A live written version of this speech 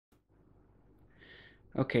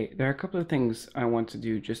Okay, there are a couple of things I want to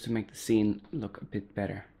do just to make the scene look a bit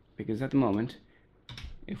better. Because at the moment,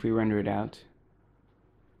 if we render it out,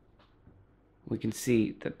 we can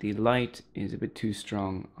see that the light is a bit too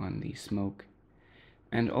strong on the smoke.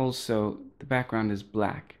 And also, the background is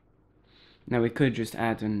black. Now we could just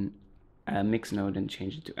add a mix node and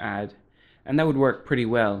change it to add, and that would work pretty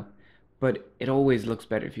well, but it always looks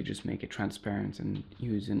better if you just make it transparent and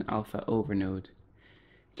use an alpha over node.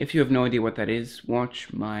 If you have no idea what that is,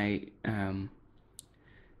 watch my other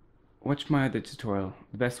tutorial.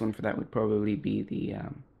 The best one for that would probably be the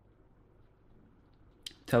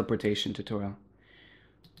teleportation tutorial.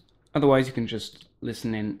 Otherwise, you can just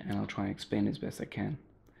listen in and I'll try and explain as best I can.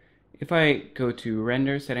 If I go to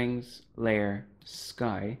Render Settings, Layer,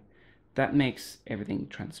 Sky, that makes everything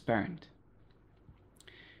transparent.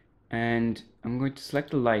 And I'm going to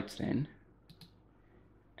select the lights then,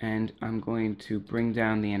 and I'm going to bring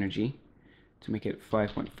down the energy to make it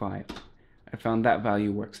 5.5. I found that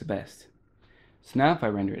value works the best. So now if I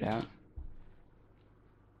render it out,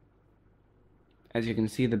 as you can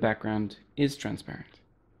see, the background is transparent.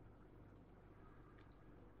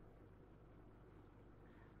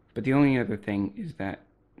 But the only other thing is that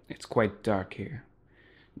it's quite dark here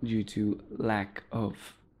due to lack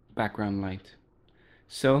of background light.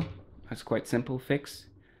 So that's quite simple fix.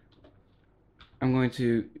 I'm going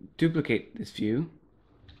to duplicate this view,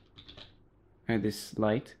 or this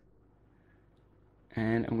light,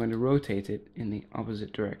 and I'm going to rotate it in the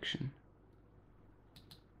opposite direction.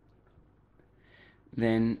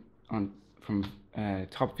 Then from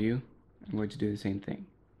top view, I'm going to do the same thing.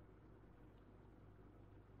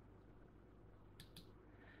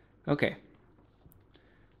 Okay.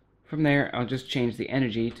 From there, I'll just change the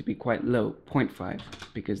energy to be quite low, 0.5,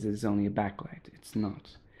 because this is only a backlight. It's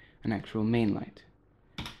not an actual main light.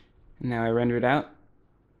 Now I render it out,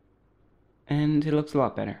 and it looks a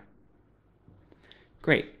lot better.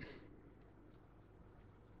 Great.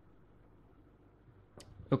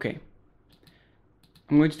 Okay.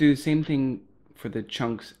 I'm going to do the same thing for the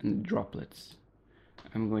chunks and the droplets.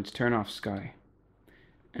 I'm going to turn off sky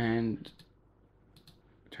and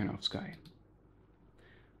turn off sky.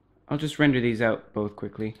 I'll just render these out both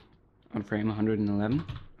quickly on frame 111,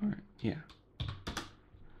 or yeah.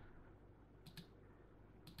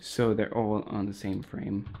 So they're all on the same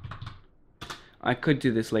frame. I could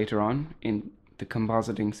do this later on in the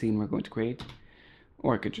compositing scene we're going to create,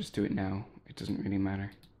 or I could just do it now. It doesn't really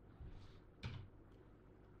matter.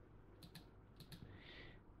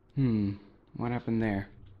 What happened there?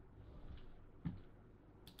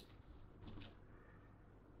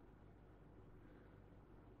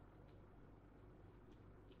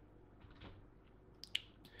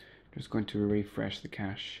 Just going to refresh the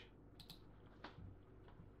cache.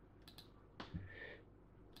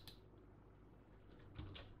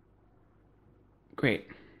 Great.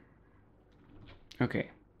 Okay.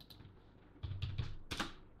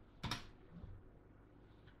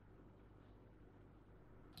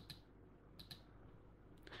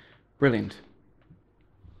 Brilliant.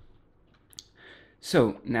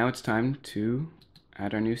 So now it's time to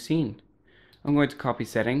add our new scene. I'm going to copy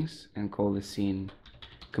settings and call this scene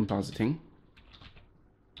Compositing,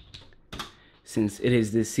 since it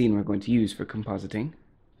is this scene we're going to use for compositing.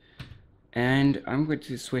 And I'm going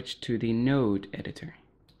to switch to the node editor.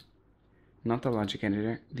 Not the logic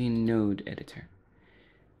editor, the node editor.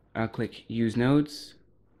 I'll click Use Nodes,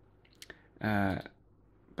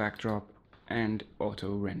 Backdrop, and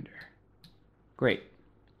Auto Render. Great.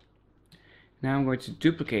 Now I'm going to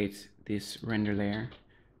duplicate this render layer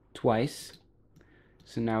twice.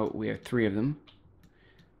 So now we have 3 of them.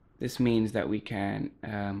 This means that we can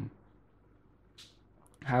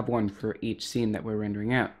have one for each scene that we're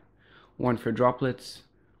rendering out. One for droplets,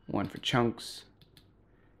 one for chunks,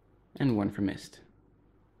 and one for mist.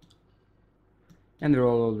 And they're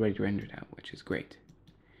all already rendered out, which is great.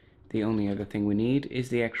 The only other thing we need is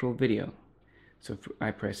the actual video. So if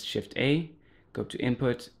I press Shift A, go to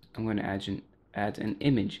Input, I'm going to add an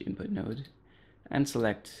image input node, and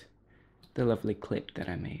select the lovely clip that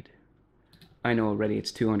I made. I know already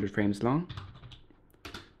it's 200 frames long,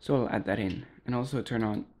 so I'll add that in. And also turn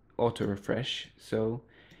on auto refresh, so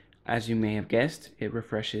as you may have guessed, it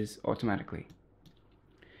refreshes automatically.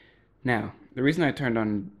 Now, the reason I turned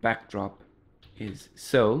on backdrop is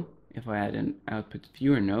so if I add an output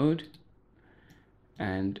viewer node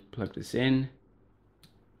and plug this in,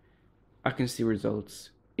 I can see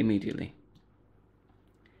results immediately.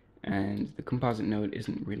 And the composite node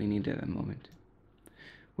isn't really needed at the moment,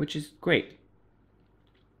 which is great.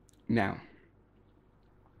 Now,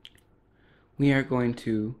 we are going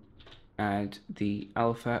to add the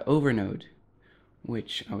alpha over node,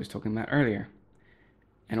 which I was talking about earlier.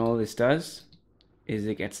 And all this does is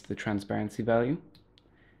it gets the transparency value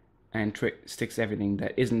and sticks everything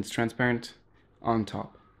that isn't transparent on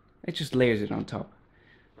top. It just layers it on top.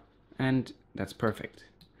 And that's perfect.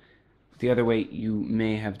 The other way you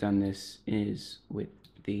may have done this is with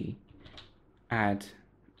the add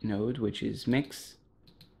node, which is mix,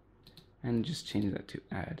 and just change that to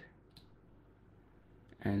add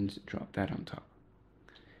and drop that on top.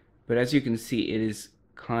 But as you can see, it is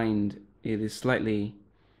slightly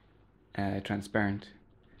transparent,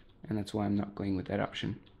 and that's why I'm not going with that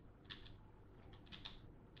option.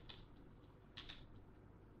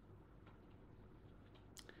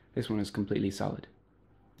 This one is completely solid.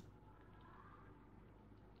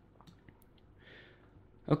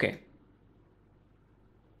 Okay,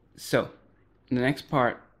 so the next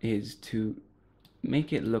part is to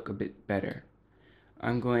make it look a bit better.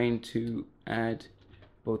 I'm going to add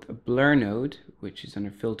both a blur node, which is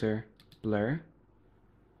under filter, blur.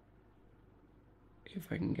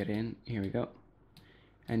 If I can get in, here we go.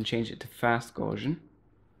 And change it to fast Gaussian.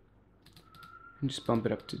 And just bump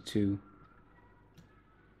it up to 2.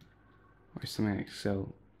 Or something like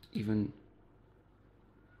so. Even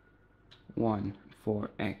 1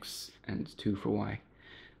 for X and 2 for Y.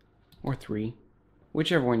 Or 3.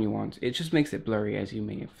 Whichever one you want. It just makes it blurry, as you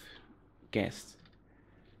may have guessed.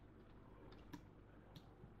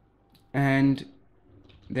 And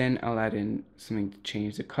then I'll add in something to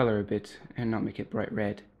change the color a bit and not make it bright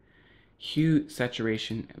red. Hue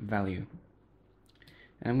saturation value.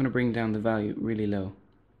 And I'm going to bring down the value really low.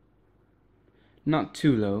 Not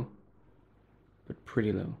too low, but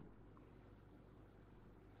pretty low.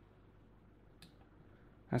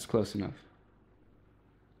 That's close enough.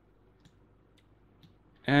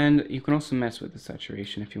 And you can also mess with the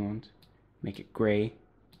saturation if you want. Make it gray,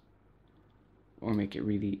 or make it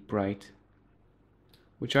really bright,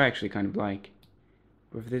 which I actually kind of like.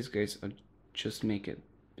 But for this case, I'll just make it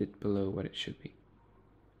a bit below what it should be.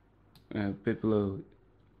 A bit below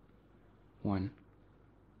 1.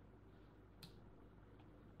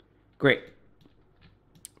 Great.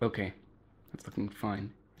 Okay, that's looking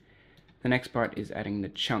fine. The next part is adding the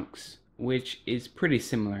chunks, which is pretty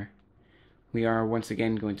similar. We are once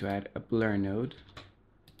again going to add a blur node.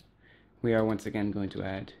 We are once again going to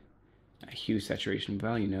add a hue saturation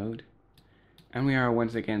value node. And we are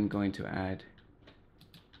once again going to add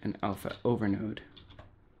an alpha over node.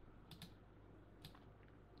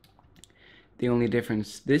 The only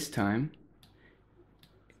difference this time,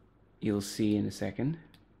 you'll see in a second,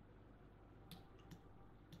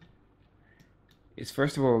 is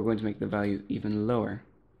first of all we're going to make the value even lower.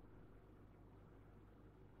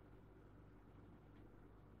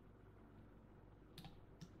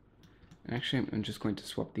 Actually, I'm just going to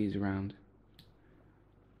swap these around.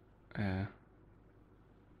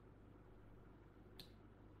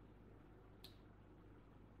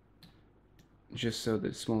 Just so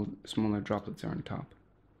the smaller droplets are on top.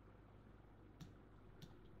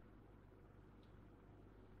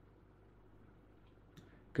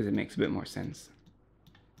 Because it makes a bit more sense.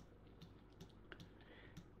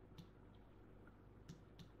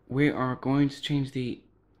 We are going to change the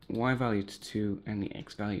Y value to 2 and the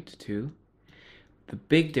X value to 2. The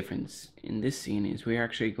big difference in this scene is we're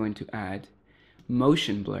actually going to add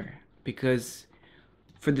motion blur, because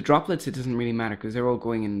for the droplets it doesn't really matter because they're all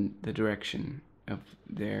going in the direction of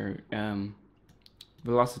their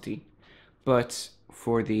velocity, but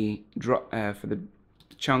for the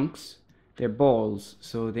chunks, they're balls,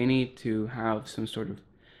 so they need to have some sort of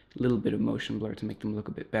little bit of motion blur to make them look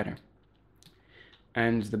a bit better.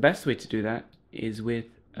 And the best way to do that is with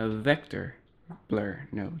a vector blur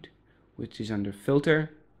node, which is under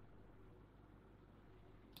filter,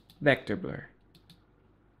 vector blur.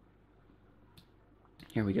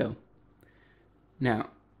 Here we go. Now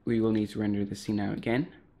we will need to render the scene out again.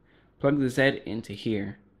 Plug the Z into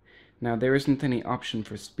here. Now there isn't any option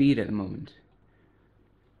for speed at the moment.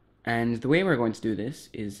 And the way we're going to do this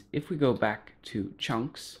is if we go back to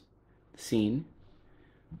chunks, scene,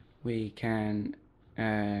 we can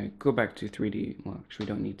go back to 3D. Well, actually we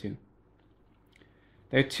don't need to.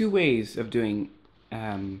 There are two ways of doing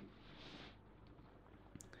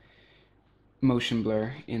motion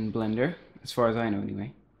blur in Blender, as far as I know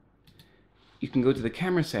anyway. You can go to the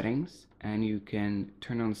camera settings and you can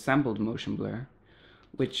turn on sampled motion blur,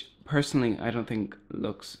 which personally I don't think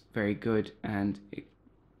looks very good and it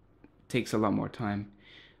takes a lot more time.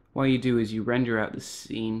 What you do is you render out the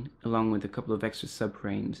scene along with a couple of extra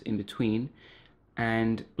subframes in between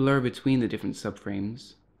and blur between the different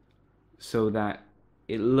subframes so that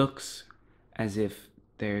it looks as if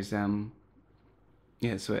there's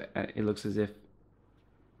it looks as if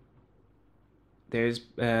there's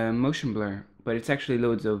motion blur, but it's actually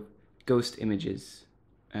loads of ghost images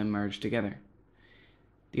merged together.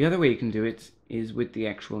 The other way you can do it is with the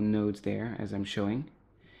actual nodes there, as I'm showing.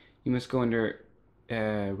 You must go under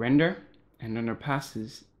render, and under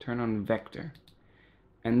passes, turn on vector.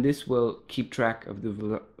 And this will keep track of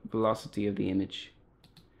the velocity of the image.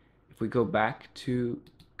 If we go back to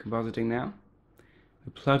compositing now,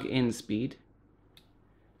 we plug in speed.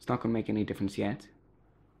 It's not going to make any difference yet,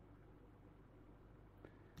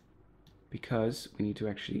 because we need to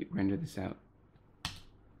actually render this out.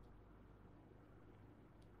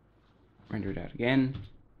 Render it out again,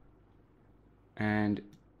 and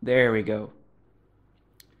there we go.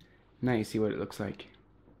 Now you see what it looks like.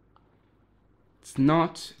 It's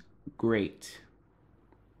not great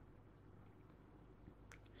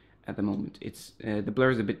at the moment. It's the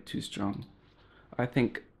blur is a bit too strong. I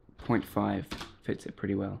think 0.5 fits it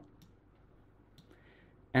pretty well.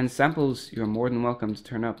 And samples you're more than welcome to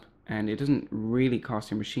turn up, and it doesn't really cost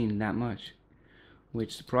your machine that much,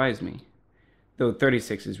 which surprised me. Though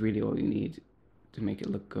 36 is really all you need to make it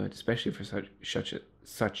look good, especially for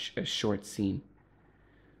such a short scene.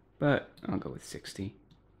 But I'll go with 60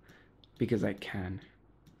 because I can.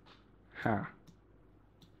 Ha.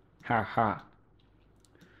 Ha ha.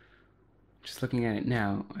 Just looking at it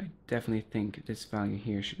now, I definitely think this value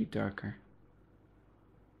here should be darker.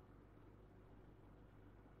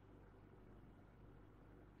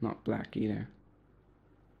 Not black either.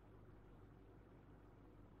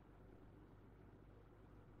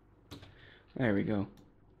 There we go.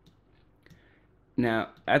 Now,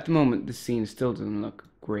 at the moment, the scene still doesn't look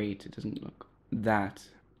great. It doesn't look that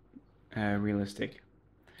realistic.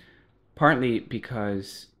 Partly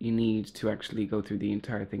because you need to actually go through the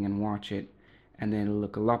entire thing and watch it, and then it'll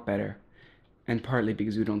look a lot better. And partly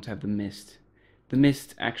because we don't have the mist. The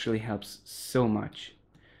mist actually helps so much.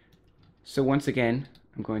 So once again,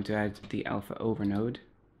 I'm going to add the alpha over node.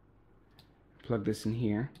 Plug this in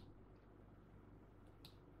here.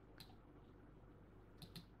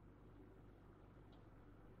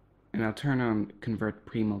 And I'll turn on convert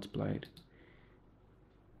pre-multiplied.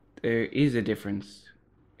 There is a difference.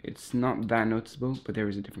 It's not that noticeable, but there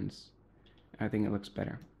is a difference. I think it looks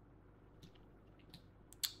better.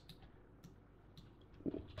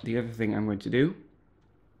 The other thing I'm going to do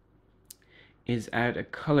is add a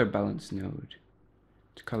color balance node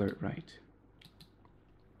to color it right.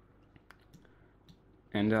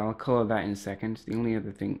 And I'll color that in a second. The only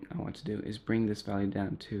other thing I want to do is bring this value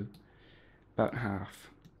down to about half,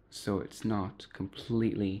 so it's not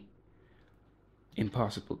completely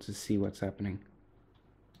impossible to see what's happening.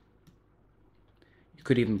 You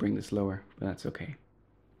could even bring this lower, but that's okay.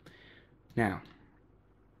 Now,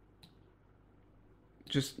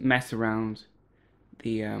 just mess around.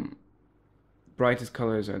 The brightest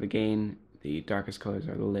colors are the gain, the darkest colors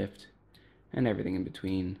are the lift, and everything in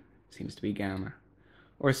between seems to be gamma,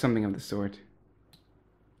 or something of the sort.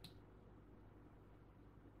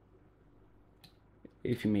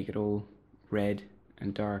 If you make it all red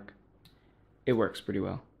and dark, it works pretty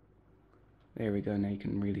well. There we go, now you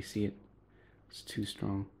can really see it. It's too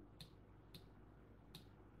strong.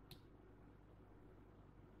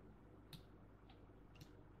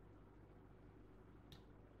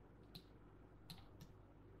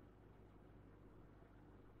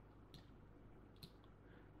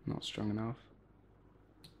 Not strong enough.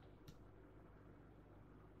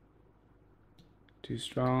 Too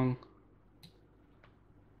strong.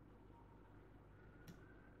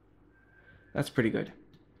 That's pretty good.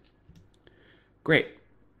 Great.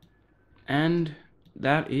 And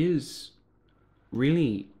that is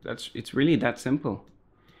really, it's really that simple.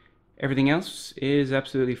 Everything else is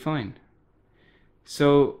absolutely fine.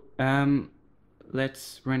 So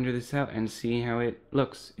let's render this out and see how it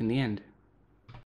looks in the end.